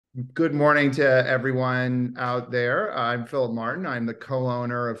Good morning to everyone out there. I'm Philip Martin. I'm the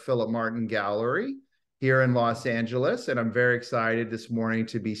co-owner of Philip Martin Gallery here in Los Angeles, and I'm very excited this morning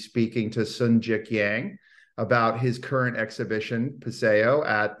to be speaking to Sung Jik Yang about his current exhibition, Paseo,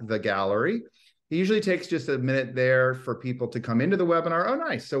 at the gallery. It usually takes just a minute there for people to come into the webinar. Oh,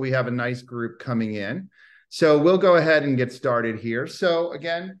 nice. So we have a nice group coming in. So we'll go ahead and get started here. So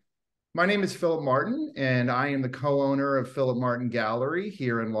again, my name is Philip Martin, and I am the co-owner of Philip Martin Gallery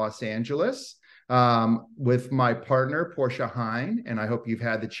here in Los Angeles with my partner, Portia Hine. And I hope you've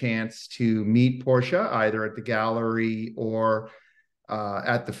had the chance to meet Portia either at the gallery or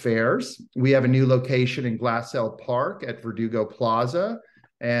at the fairs. We have a new location in Glassell Park at Verdugo Plaza.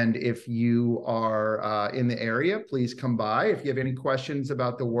 And if you are in the area, please come by. If you have any questions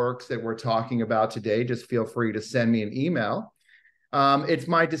about the works that we're talking about today, just feel free to send me an email. It's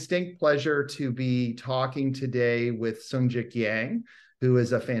my distinct pleasure to be talking today with Sung Jik Yang, who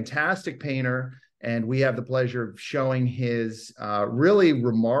is a fantastic painter, and we have the pleasure of showing his really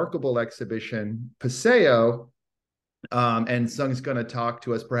remarkable exhibition, Paseo. And Sung's going to talk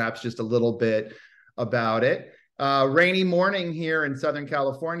to us perhaps just a little bit about it. Rainy morning here in Southern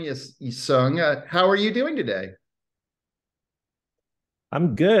California, Sung. How are you doing today?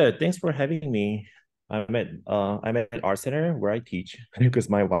 I'm good. Thanks for having me. I'm at Art Center where I teach because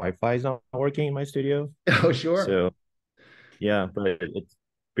my Wi-Fi is not working in my studio. Oh, sure. So yeah, but it's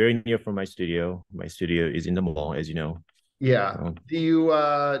very near from my studio. My studio is in the mall, as you know. Yeah. Um, Do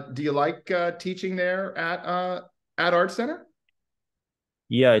you like teaching there at Art Center?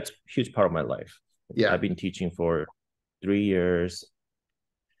 yeah, it's a huge part of my life. Yeah. I've been teaching for 3 years.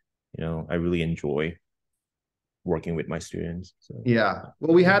 I really enjoy working with my students. So Yeah.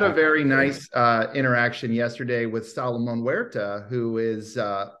 Well, we yeah, had a very very nice interaction yesterday with Salomon Huerta, who is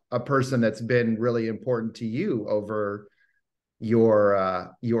a person that's been really important to you over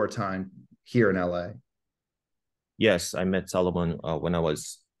your time here in LA. yes, I met Solomon when I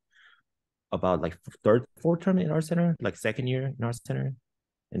was about like third, fourth term in Art Center, like second year in Art Center.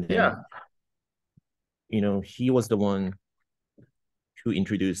 And then, Yeah. he was the one who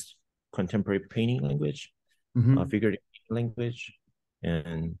introduced contemporary painting language, Mhm. figurative language.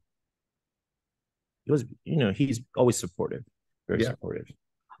 And he's always supportive, very Yeah. supportive.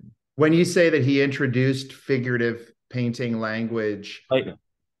 When you say that he introduced figurative painting language, Like,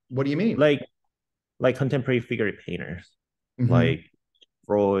 what do you mean? like, like contemporary figurative painters, Mhm. like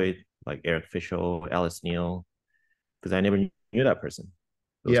Freud, like Eric Fischel, Alice Neal, because I never knew that person,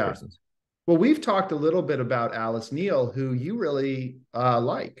 those Yeah. persons. Well, we've talked a little bit about Alice Neal, who you really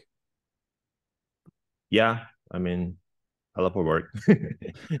like. Yeah, I mean, I love her work.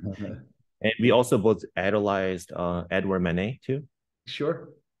 And we also both idolized Edward Manet too. Sure.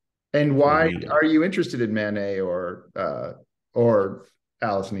 And So why we are you interested in Manet or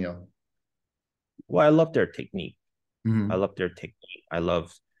Alice Neal? Well, I love their technique. I Mhm. love their technique. I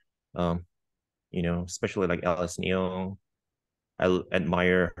love, um, especially like Alice Neal.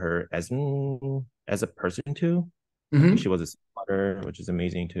 Admire her as a person too. I think she Mhm. was a spotter, which is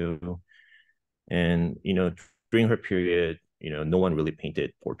amazing too. And during her period, no one really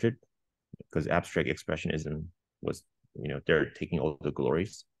painted portrait because abstract expressionism was, they're taking all the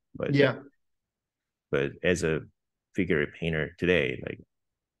glories. But Yeah. but as a figure painter today, like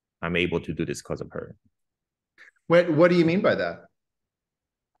I'm able to do this because of her. What do you mean by that?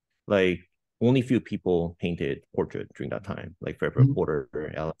 Like only few people painted portrait during that time, like Frederick Mhm.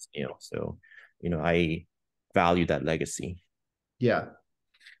 Porter, Alex. So I value that legacy. Yeah.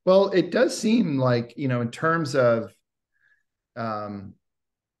 Well, it does seem like, in terms of um,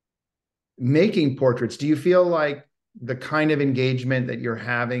 making portraits, do you feel like the kind of engagement that you're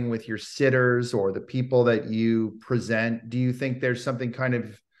having with your sitters or the people that you present, do you think there's something kind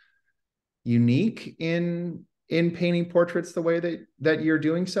of unique in painting portraits the way that you're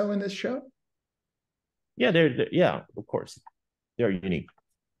doing so in this show? Yeah, yeah, of course, they're unique.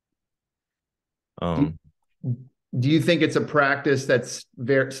 Do, Um, do you think it's a practice that's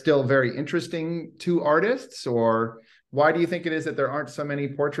still very interesting to artists, or why do you think it is that there aren't so many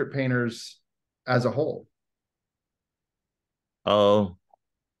portrait painters as a whole? oh,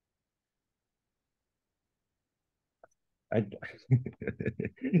 I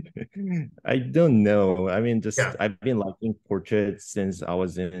I don't know. I mean, just Yeah. I've been liking portraits since I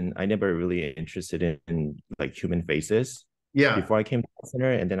was in. I never really interested in like human faces Yeah. before I came to the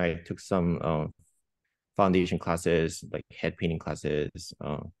center, and then I took some foundation classes, like head painting classes,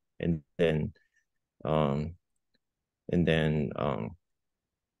 and then um, and then uh,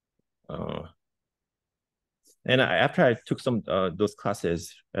 after I took some those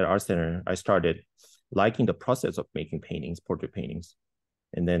classes at Art Center, I started liking the process of making paintings, portrait paintings.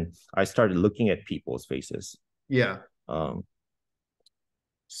 And then I started looking at people's faces. Yeah. Um,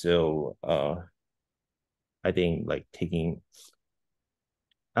 so I think like taking,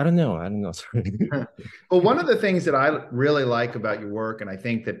 I don't know. Sorry. Well, one of the things that I really like about your work, and I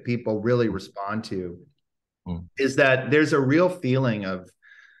think that people really respond to, Mm, is that there's a real feeling of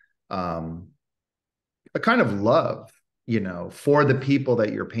um, a kind of love, for the people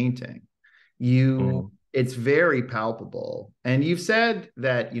that you're painting. You, mm, it's very palpable. And you've said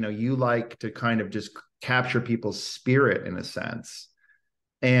that, you like to kind of just capture people's spirit in a sense.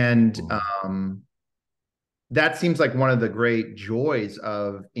 And mm, that seems like one of the great joys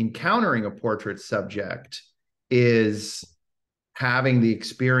of encountering a portrait subject is having the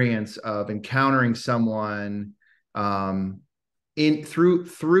experience of encountering someone um, in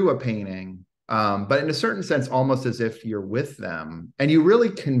through a painting, but in a certain sense, almost as if you're with them, and you really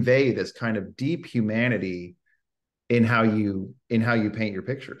convey this kind of deep humanity in how you paint your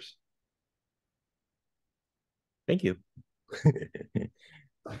pictures. thank you.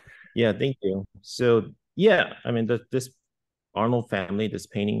 Yeah, thank you. So yeah, I mean this Arnold family, this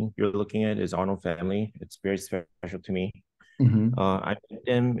painting you're looking at is Arnold family. It's very special to me. Mm-hmm. I met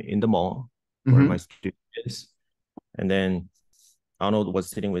them in the mall where my Mm-hmm. studio is, and then Arnold was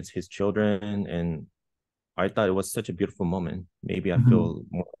sitting with his children, and I thought it was such a beautiful moment. Maybe I Mm-hmm. feel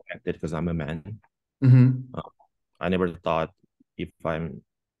more connected because I'm a man. Mm-hmm. Uh, I never thought if I'm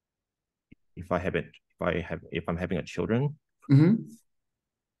if I have it if I'm having a children, Mm-hmm.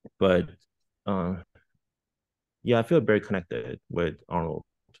 but uh, yeah, I feel very connected with Arnold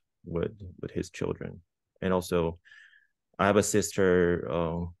with his children, and also I have a sister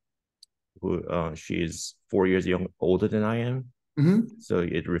who she's 4 years older than I am, Mm-hmm. so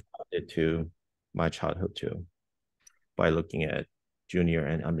it reflected to my childhood too by looking at Junior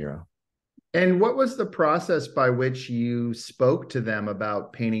and Amira. And what was the process by which you spoke to them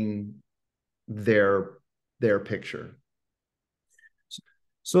about painting their their picture?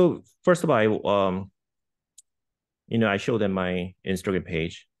 So first of all, I show them my Instagram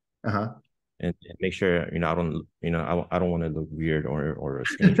page Uh-huh. and make sure I don't want to look weird or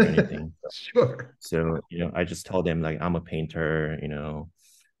strange or anything. Sure. So I just tell them like I'm a painter.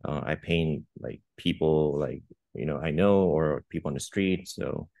 I paint like people like I know or people on the street.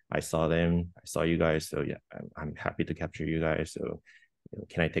 So I saw them, I saw you guys. So yeah, I'm happy to capture you guys. So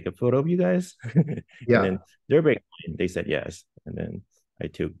can I take a photo of you guys? And Yeah. then they're very kind. They said yes. And then I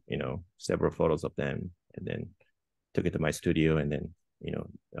took several photos of them, and then took it to my studio, and then you know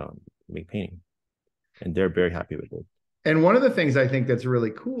make painting. And they're very happy with it. And one of the things I think that's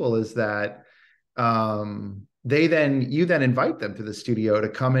really cool is that you then invite them to the studio to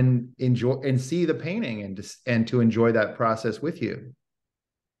come and enjoy and see the painting and to enjoy that process with you.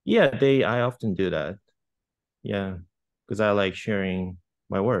 Yeah, I often do that. Yeah, because I like sharing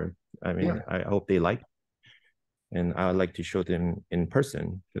my work. I mean, Yeah. I hope they like, and I like to show them in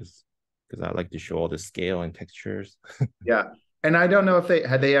person because I like to show all the scale and textures. Yeah. And I don't know if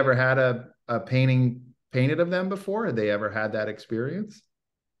they ever had a painting painted of them before. Had they ever had that experience?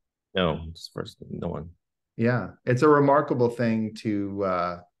 No, it's first no one. Yeah. It's a remarkable thing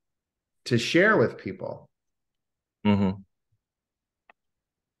to share with people. Hmm.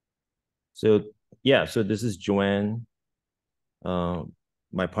 So yeah, so this is Joanne, uh,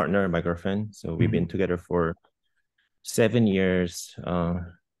 my partner, my girlfriend. So we've been Mhm. together for 7 years,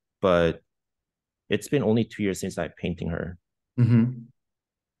 but it's been only 2 years since I painting her. Mhm.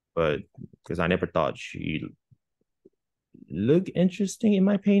 But because I never thought she looked interesting in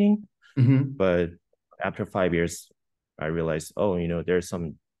my painting, Mhm. but after 5 years, I realized, oh, there's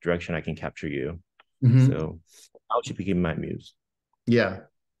some direction I can capture you. Mhm. So now she became my muse. Yeah.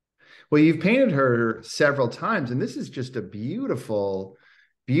 Well, you've painted her several times, and this is just a beautiful,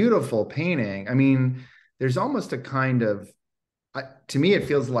 beautiful painting. I mean, there's almost a kind of, to me, it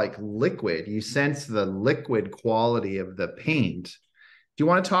feels like liquid. You sense the liquid quality of the paint. Do you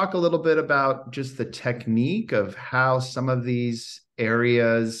want to talk a little bit about just the technique of how some of these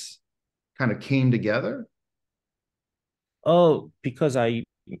areas kind of came together? Oh, because I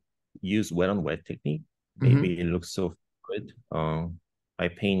use wet on wet technique, Mm-hmm. maybe it looks so good. I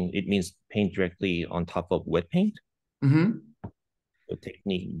paint, it means paint directly on top of wet paint. Mm-hmm. The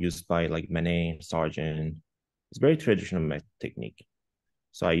technique used by like Manet, Sargent. It's very traditional technique.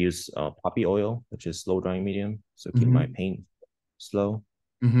 So I use poppy oil, which is slow drying medium. So keep my Mm-hmm. paint slow.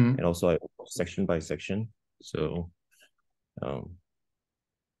 Mm-hmm. And also I section by section. So um,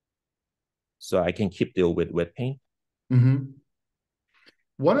 so I can keep deal with wet paint. Mm-hmm.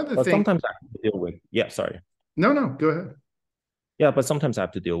 One of the But things, sometimes I have to deal with, yeah, sorry. no, no, go ahead. Yeah, but sometimes I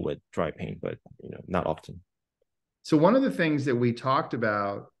have to deal with dry paint, but not often. So one of the things that we talked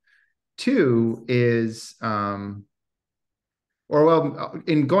about too is, or well,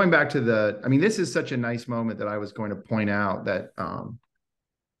 in going back to I mean, this is such a nice moment that I was going to point out that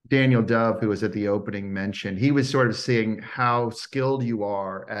Daniel Dove, who was at the opening, mentioned he was sort of seeing how skilled you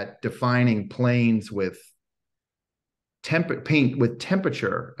are at defining planes with paint with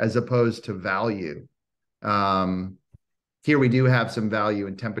temperature as opposed to value. Um, Here we do have some value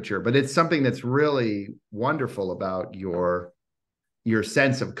in temperature, but it's something that's really wonderful about your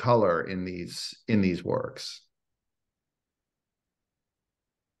sense of color in these works.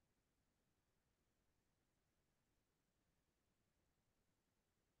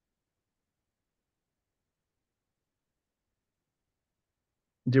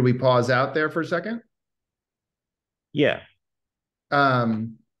 Did we pause out there for a second? Yeah. So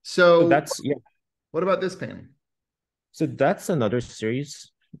So that's yeah. what about this painting? So that's another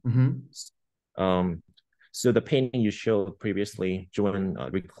series. Mm-hmm. Um, so the painting you showed previously, Joanne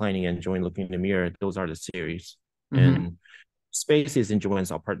reclining and Joanne looking in the mirror, those are the series. Mm-hmm. And space is in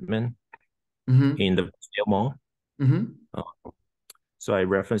Joanne's apartment Mm-hmm. in the Paseo mall. Mm-hmm. Uh, so I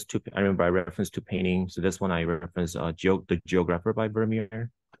remember I referenced to painting. So this one I referenced the Geographer by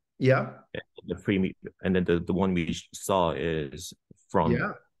Vermeer. Yeah. The pre and then the one we saw is from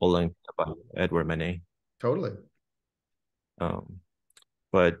Yeah. Olymp by Edward Manet. Totally. Um,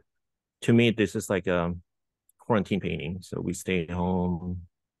 but to me, this is like a quarantine painting. So we stayed home.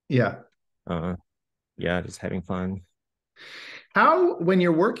 Yeah. Uh, yeah, just having fun. How, when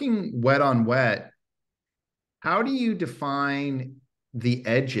you're working wet on wet, how do you define the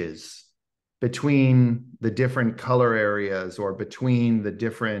edges between the different color areas or between the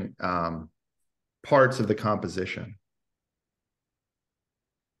different parts of the composition?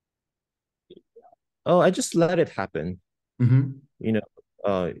 Oh, I just let it happen. Mm-hmm. You know,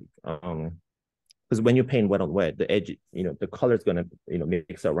 uh, um, because when you paint wet on wet, the edge, the color is gonna,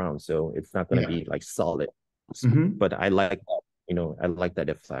 mix around, so it's not gonna Yeah. be like solid. Mm-hmm. But I like that, I like that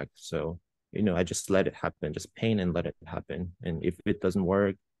effect. So, I just let it happen, just paint and let it happen. And if it doesn't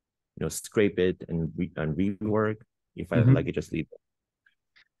work, scrape it and rework. If I like Mm-hmm. it, just leave it.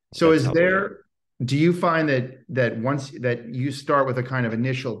 So That's is how the there, do you find that once that you start with a kind of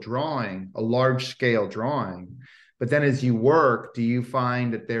initial drawing, a large scale drawing, but then as you work, do you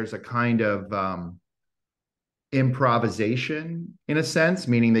find that there's a kind of improvisation in a sense,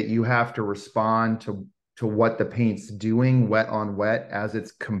 meaning that you have to respond to what the paint's doing wet on wet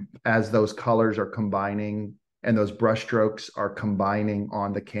as as those colors are combining and those brush strokes are combining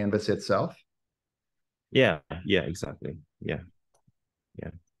on the canvas itself? yeah, yeah, exactly. Yeah,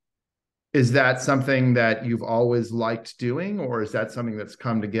 yeah. Is that something that you've always liked doing, or is that something that's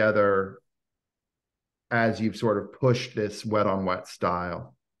come together as you've sort of pushed this wet on wet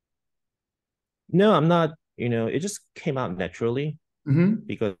style? No, I'm not, it just came out naturally Mm-hmm.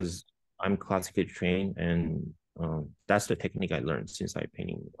 because I'm classically trained, and that's the technique I learned since I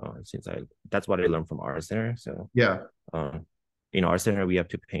painting since I that's what I learned from art center. So Yeah. um in art center we have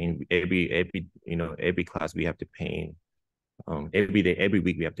to paint every class we have to paint every day, every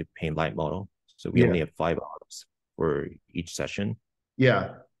week we have to paint light model. So we Yeah. only have 5 hours for each session.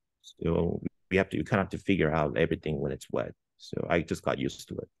 Yeah. So we have to you kind of have to figure out everything when it's wet. So I just got used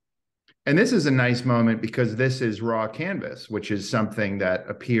to it. And this is a nice moment because this is raw canvas, which is something that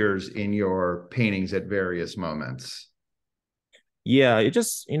appears in your paintings at various moments. Yeah, it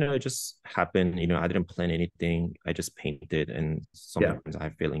just happened. I didn't plan anything. I just painted, and Yeah. sometimes I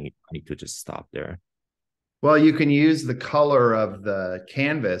have feeling I need to just stop there. Well, you can use the color of the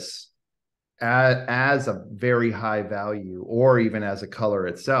canvas as a very high value or even as a color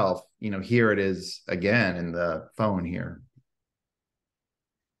itself. Here it is again in the phone here.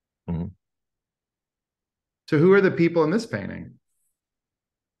 Mhm. So who are the people in this painting?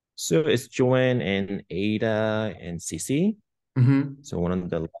 So it's Joanne and Ada and Cece. Mm-hmm. So one of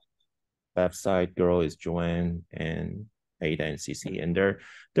the left side girl is Joanne and Ada and Cece, and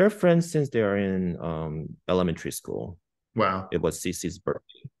they're friends since they are in elementary school. Wow. It was Cece's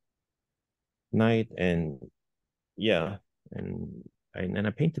birthday night, and yeah, and I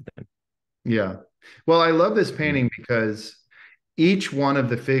painted them. Yeah. Well, I love this Mhm. painting because each one of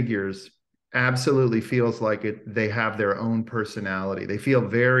the figures absolutely feels like they have their own personality. They feel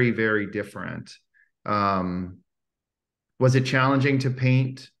very, very different. Um, was it challenging to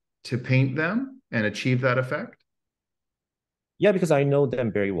paint them and achieve that effect? Yeah, because I know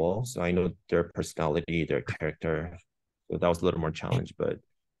them very well, so I know their personality, their character. So that was a little more challenge, but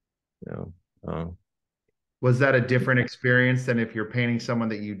you know, uh, Was that a different experience than if you're painting someone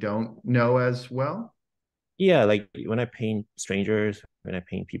that you don't know as well? yeah, like when I paint strangers, when I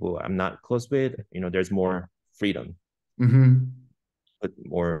paint people I'm not close with, there's more freedom, Hmm. but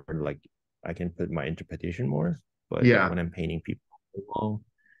more like I can put my interpretation more. But Yeah. when I'm painting people along,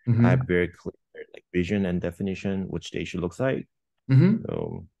 I have Hmm. very clear like vision and definition which they should look like. Hmm.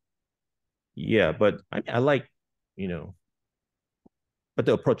 So yeah, but I like, you know, but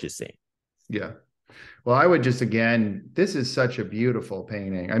the approach is same. Yeah. Well, I would just again, this is such a beautiful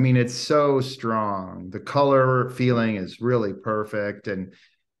painting. I mean, it's so strong. The color feeling is really perfect. And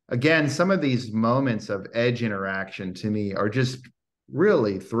again, some of these moments of edge interaction to me are just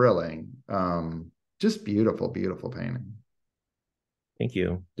really thrilling. Just beautiful, beautiful painting. Thank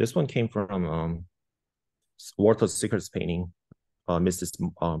you. This one came from Walter Secret's painting, Mrs.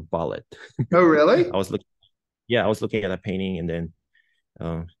 Ballet. Oh, really? I was looking, yeah, I was looking at that painting, and then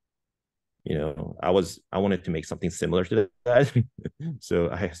uh, I wanted to make something similar to that, so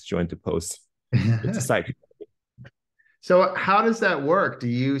I joined the post. It's a side. So how does that work? Do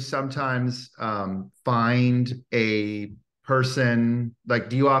you sometimes find a person, like,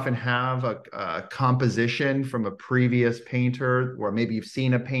 do you often have a composition from a previous painter, or maybe you've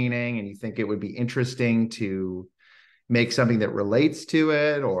seen a painting and you think it would be interesting to make something that relates to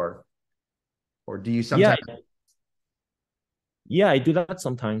it, or do you Yeah, sometimes, yeah, I do that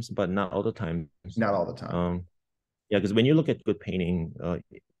sometimes, but not all the times. not all the time? Um, yeah, because when you look at good painting,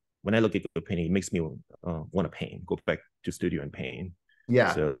 when I look at good painting, it makes me want to paint, go back to studio and paint.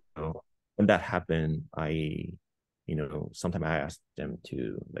 Yeah, So when that happened, sometimes I ask them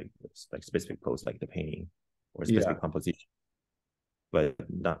to like specific pose, like the painting or yeah, specific composition, but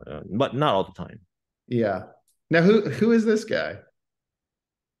not all the time. yeah. Now, who is this guy?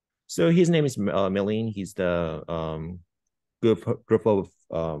 So his name is Milene. He's the group of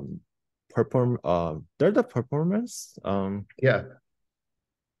they're the performers. Yeah,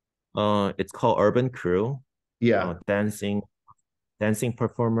 It's called Urban Crew, yeah, dancing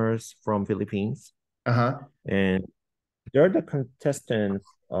performers from Philippines, uh-huh. and they're the contestants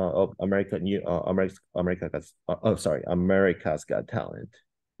of America's Got Talent,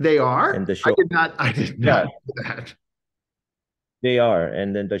 They and are? the show, I did yeah, not know that. they are,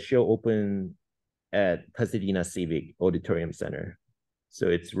 and then the show opened at Pasadena Civic Auditorium Center, so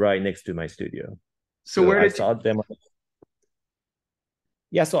it's right next to my studio. So So where I did you, saw them.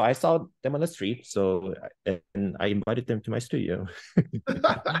 Yeah, so I saw them on the street, and I invited them to my studio.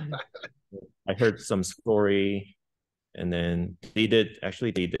 I heard some story, and then they did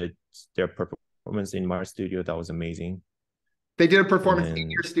their performance in my studio. That was amazing. they did a And performance in then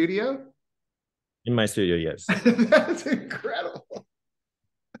your studio? in my studio, yes. That's incredible.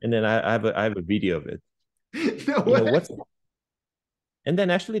 And then I have a video of it. No You know way. what's And then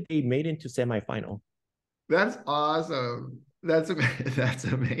actually they made it to semifinal. That's awesome. That's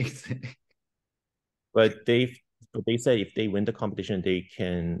amazing. But they said if they win the competition, they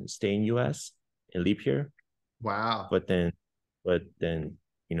can stay in US and live here. Wow. But then they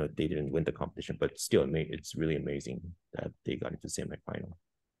didn't win the competition. But still, it's really amazing that they got into semifinal.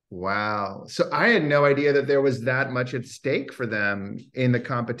 Wow. So I had no idea that there was that much at stake for them in the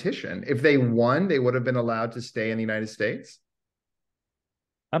competition. If they won, they would have been allowed to stay in the United States.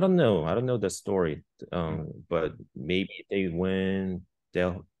 I don't know. I don't know the story. But maybe if they win,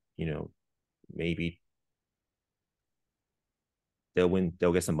 they'll you know maybe they'll win.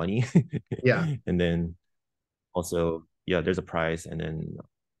 They'll get some money, Yeah. and then also yeah, there's a prize, and then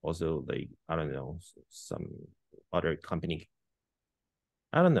also like I don't know some other company.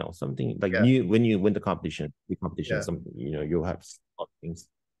 I don't know something like Yeah. new when you win the competition, Yeah. some you'll have things.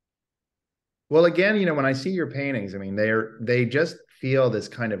 Well, again, when I see your paintings, I mean, they just feel this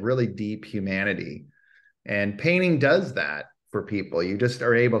kind of really deep humanity. And painting does that for people. You just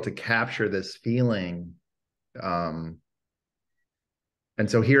are able to capture this feeling. Um,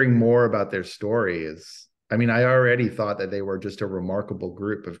 and so hearing more about their story is, I mean, I already thought that they were just a remarkable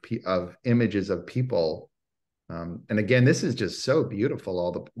group of images of people. And again, this is just so beautiful,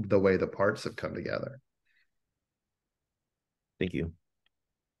 all the way the parts have come together. Thank you.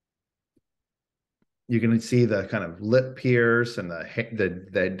 You can see the kind of lip pierce and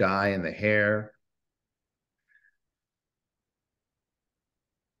the dye in the hair.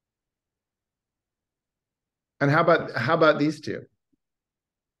 And how about these two?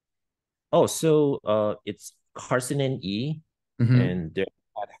 Oh, so it's Carson and E, Mm-hmm. and they're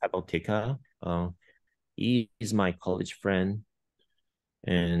at Habotica. E is my college friend,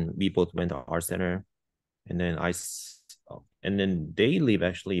 and we both went to art center. And then and then they live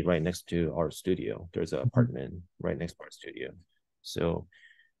actually right next to our studio. There's an Mm-hmm. apartment right next to our studio. So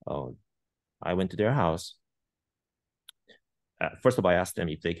uh, I went to their house. First of all, I asked them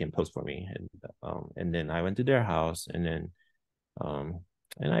if they can post for me, and then I went to their house, um,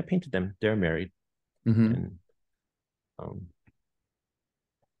 and I painted them. They're married, Mm-hmm. and Um,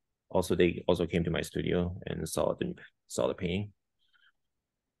 Also, they also came to my studio and saw the painting.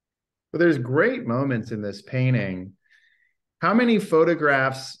 But there's great moments in this painting. How many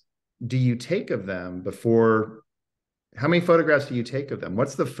photographs do you take of them before? How many photographs do you take of them?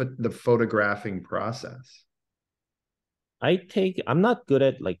 What's the photographing process? I'm not good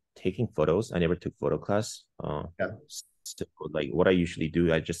at like taking photos. I never took photo class. Yeah. So, like what I usually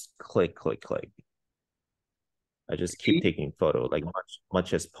do, I just click. I just keep taking photo like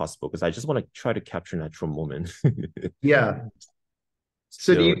much as possible because I just want to try to capture natural moment. Yeah.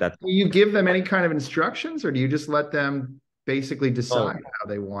 So So that do you give them any kind of instructions, or do you just let them basically oh decide how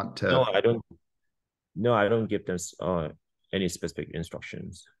they want no, to? I don't give them any specific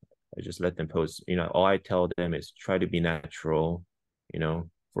instructions. I just let them pose. All I tell them is try to be natural.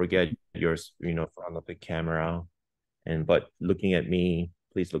 Forget your front of the camera, but looking at me,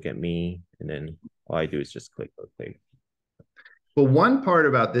 please look at me, and then all I do is just click. Well, one part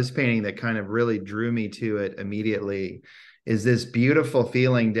about this painting that kind of really drew me to it immediately is this beautiful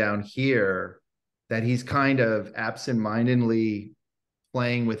feeling down here that he's kind of absentmindedly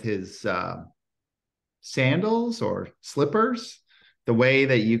playing with his sandals or slippers. The way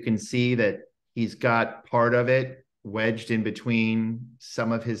that you can see that he's got part of it wedged in between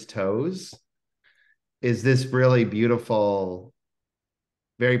some of his toes is this really beautiful,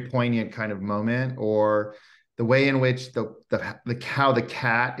 very poignant kind of moment, or the way in which the how the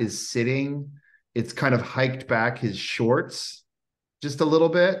cat is sitting, it's kind of hiked back his shorts just a little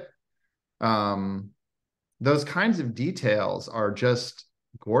bit. um those kinds of details are just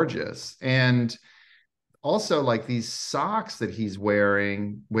gorgeous. And also like these socks that he's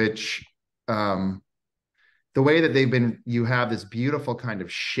wearing, which um the way that you have this beautiful kind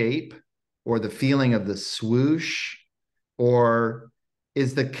of shape, or the feeling of the swoosh, or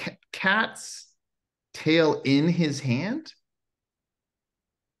is the cat's tail in his hand?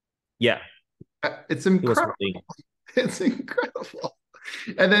 Yeah, It's he was incredible. holding. It's incredible.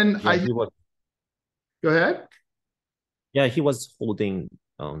 And then Yeah, he was. go ahead. Yeah, he was holding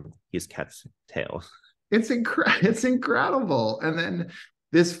his cat's tail. It's incredible. And then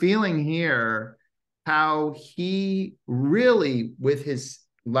this feeling here, how he really, with his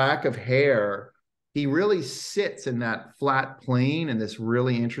lack of hair, he really sits in that flat plane in this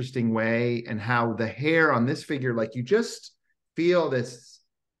really interesting way. And how the hair on this figure, like you just feel this,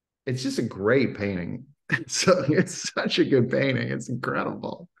 it's just a great painting. So it's such a good painting. It's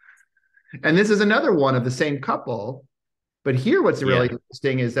incredible. And this is another one of the same couple. But here, what's really Yeah.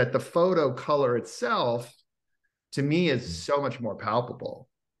 interesting is that the photo color itself, to me, is so much more palpable.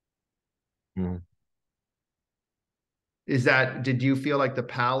 Mm. Did you feel like the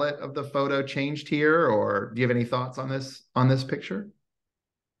palette of the photo changed here, or do you have any thoughts on this picture?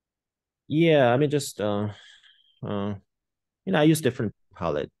 Yeah, I mean, just uh, I use different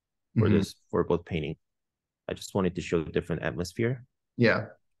palette Mm-hmm. for both painting. I just wanted to show different atmosphere. Yeah.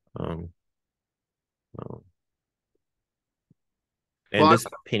 Um, uh, and Well, this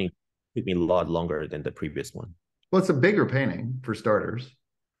painting took me a lot longer than the previous one. it's a bigger painting for starters.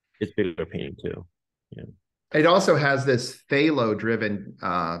 It's bigger painting too. Yeah. It also has this phthalo driven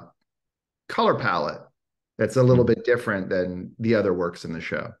color palette that's a little Mm. bit different than the other works in the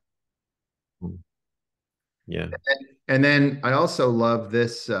show. Mm. Yeah. And then I also love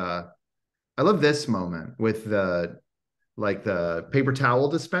this. I love this moment with the paper towel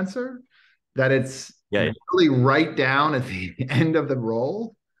dispenser, that it's Yeah. really right down at the end of the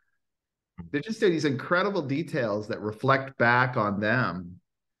roll. They're just these incredible details that reflect back on them.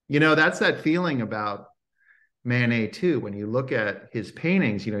 That's that feeling about Manet too. When you look at his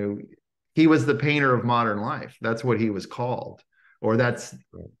paintings, he was the painter of modern life. That's what he was called, or that's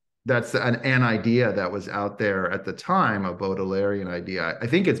an idea that was out there at the time, a Baudelairean idea. I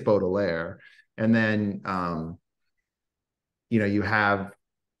think it's Baudelaire. And then you have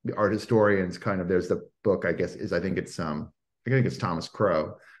the art historians kind of, there's the book, I guess, is I think it's Thomas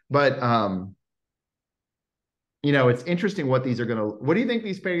Crow. But it's interesting what do you think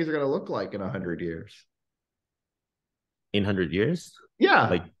these paintings are gonna look like in 100 years? In 100 years, Yeah.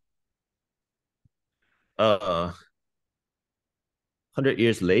 like 100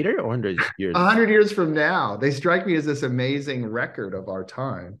 years later or 100 years. 100 years from now, they strike me as this amazing record of our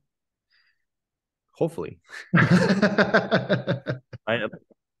time. Hopefully, I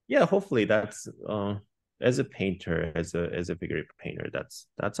yeah. Hopefully, that's as a painter, as a figure painter, that's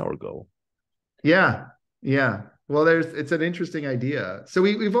our goal. Yeah. Yeah. Well, it's an interesting idea. So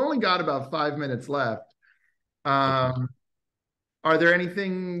we've only got about 5 minutes left. Okay. Um, are there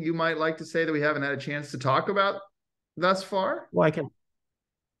anything you might like to say that we haven't had a chance to talk about thus far? Well,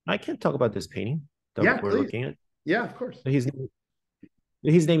 I can talk about this painting that Yeah, we're please. looking at. Yeah, of course. His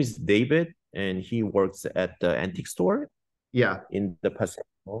his name is David, and he works at the antique store Yeah, in the Paseo.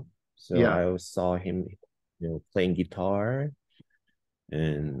 So yeah, I saw him, playing guitar,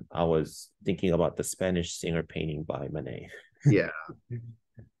 and I was thinking about the Spanish singer painting by Manet. yeah,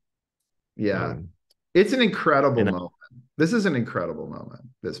 yeah. Um, It's an incredible and moment. This is an incredible moment,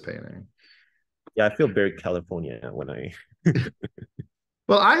 this painting. yeah, I feel very California when I.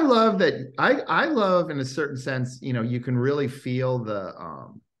 Well, I love that. I love in a certain sense, you can really feel the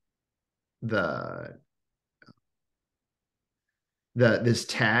this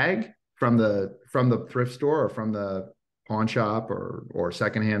tag from the thrift store or from the pawn shop or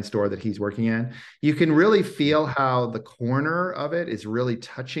secondhand store that he's working in. You can really feel how the corner of it is really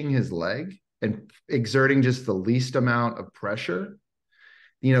touching his leg and exerting just the least amount of pressure.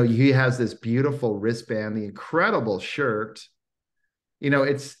 He has this beautiful wristband, the incredible shirt.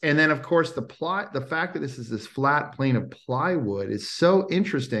 It's, and then of course the fact that this is this flat plane of plywood is so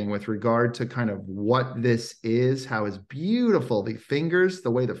interesting with regard to kind of what this is, how it's beautiful, the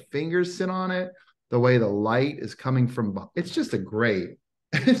way the fingers sit on it, the way the light is coming from, it's just a great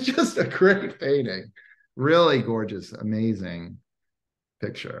painting. Really gorgeous, amazing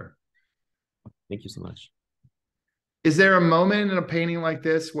picture. Thank you so much. Is there a moment in a painting like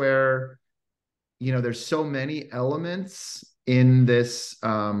this where there's so many elements in this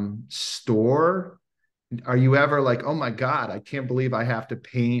store? Are you ever like, oh my God, I can't believe I have to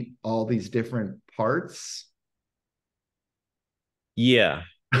paint all these different parts? Yeah,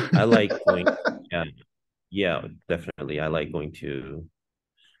 I like going. Yeah, yeah, definitely. I like going to.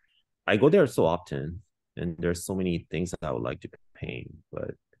 I go there so often, and there's so many things that I would like to paint,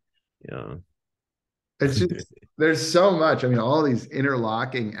 but you know, It's just, there's so much. I mean, all these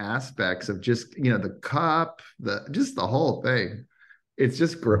interlocking aspects of just, the cup, just the whole thing. It's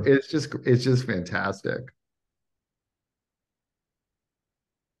just great. It's just fantastic.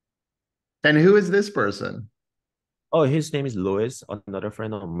 And who is this person? oh, his name is Louis, another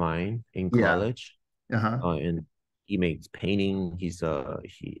friend of mine in Yeah. college. Uh-huh. And he makes painting. He's a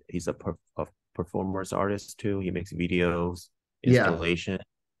performance artist too. He makes videos, Yeah. installation.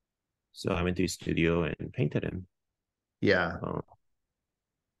 So I went to his studio and painted him. Yeah. Uh,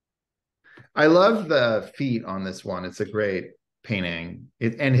 I love the feet on this one. It's a great painting.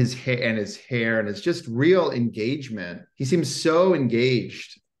 And his hair, and it's just real engagement. He seems so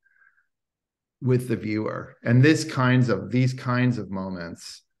engaged with the viewer. And these kinds of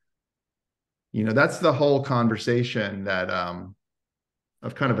moments, that's the whole conversation that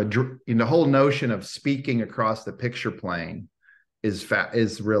of kind of the whole notion of speaking across the picture plane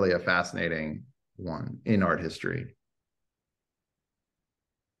is really a fascinating one in art history.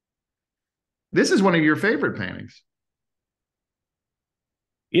 This is one of your favorite paintings.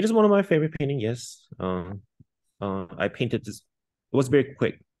 it is one of my favorite painting. Yes. I painted this. It was very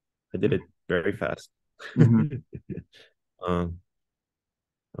quick. I did it very fast. Mm-hmm. um,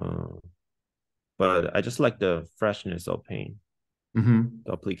 uh, but I just like the freshness of paint, Mm-hmm.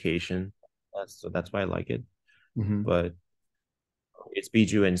 the application. So that's why I like it. Mm-hmm. But it's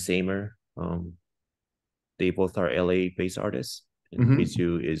Bijou and Samer. They both are LA based artists, and Mm-hmm.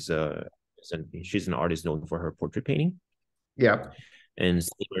 Bijou she's an artist known for her portrait painting, Yeah. and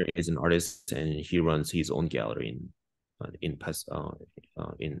Samer is an artist, and he runs his own gallery in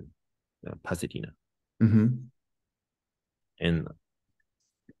Pasadena. Mm-hmm.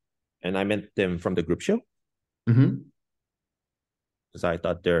 And I met them from the group show Mm-hmm.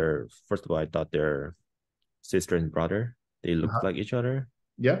 because first of all I thought they're sister and brother. They looked Uh-huh. like each other.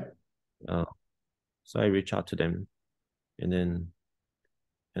 Yeah. Uh, so I reached out to them, and then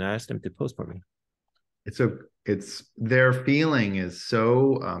I asked them to pose for me. It's their feeling is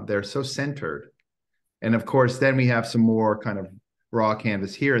so they're so centered. And of course, then we have some more kind of raw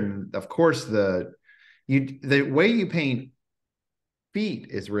canvas here. And of course, the way you paint feet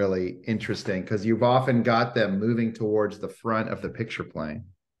is really interesting because you've often got them moving towards the front of the picture plane.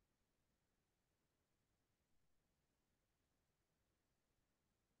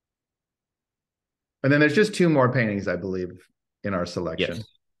 And then there's just two more paintings, I believe, in our selection. Yes.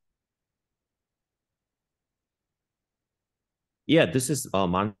 Yeah, this is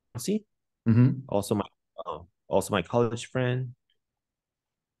Mansi, Mm-hmm. also my college friend.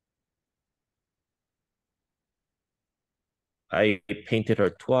 I painted her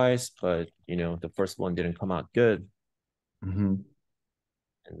twice, but the first one didn't come out good, Mm-hmm.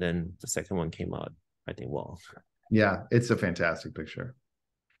 and then the second one came out, I think, well. Yeah, it's a fantastic picture.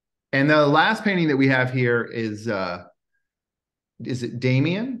 And the last painting that we have here is it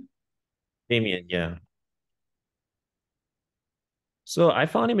Damien? Damien, yeah. So I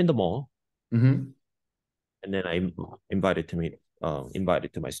found him in the mall. Mm-hmm. and then I invited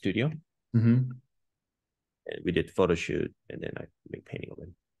to my studio, Mm-hmm. and we did photo shoot, and then I made painting of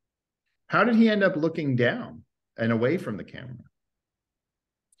him. How did he end up looking down and away from the camera?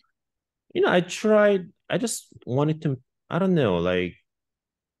 I tried. I just wanted to. I don't know. Like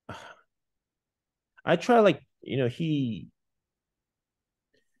I try. Like he.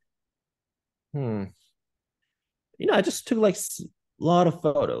 Hmm. I just took like a lot of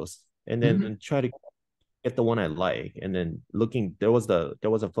photos, and Mm-hmm. then try to get the one I like, and then looking. There was a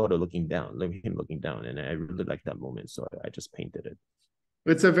photo looking down, like him looking down, and I really liked that moment, so I just painted it.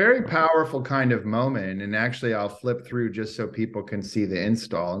 It's a very Uh, powerful kind of moment, and actually, I'll flip through just so people can see the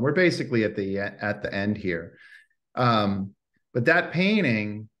install. And we're basically at the end here. Um, but that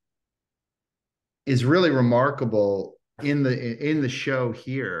painting is really remarkable in the show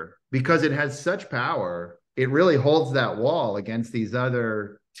here because it has such power. It really holds that wall against these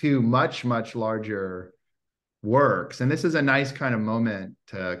other two much larger works. And this is a nice kind of moment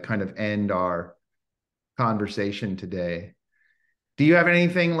to kind of end our conversation today. Do you have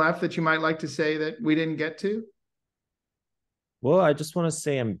anything left that you might like to say that we didn't get to? well, I just want to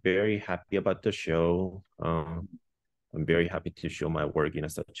say I'm very happy about the show. I'm very happy to show my work in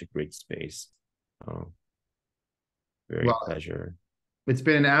such a great space. Um, Very Well, pleasure. it's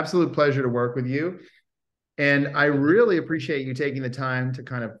been an absolute pleasure to work with you. And I really appreciate you taking the time to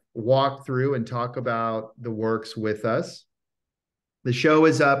kind of walk through and talk about the works with us. The show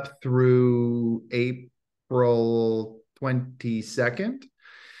is up through April 22nd.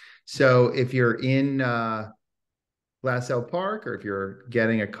 So if you're in Glassell Park or if you're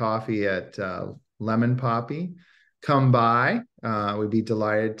getting a coffee at Lemon Poppy, come by. We'd be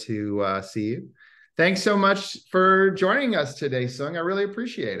delighted to see you. Thanks so much for joining us today, Sung. I really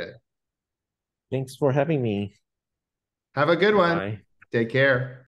appreciate it. Thanks for having me. Have a good one. Bye. Take care.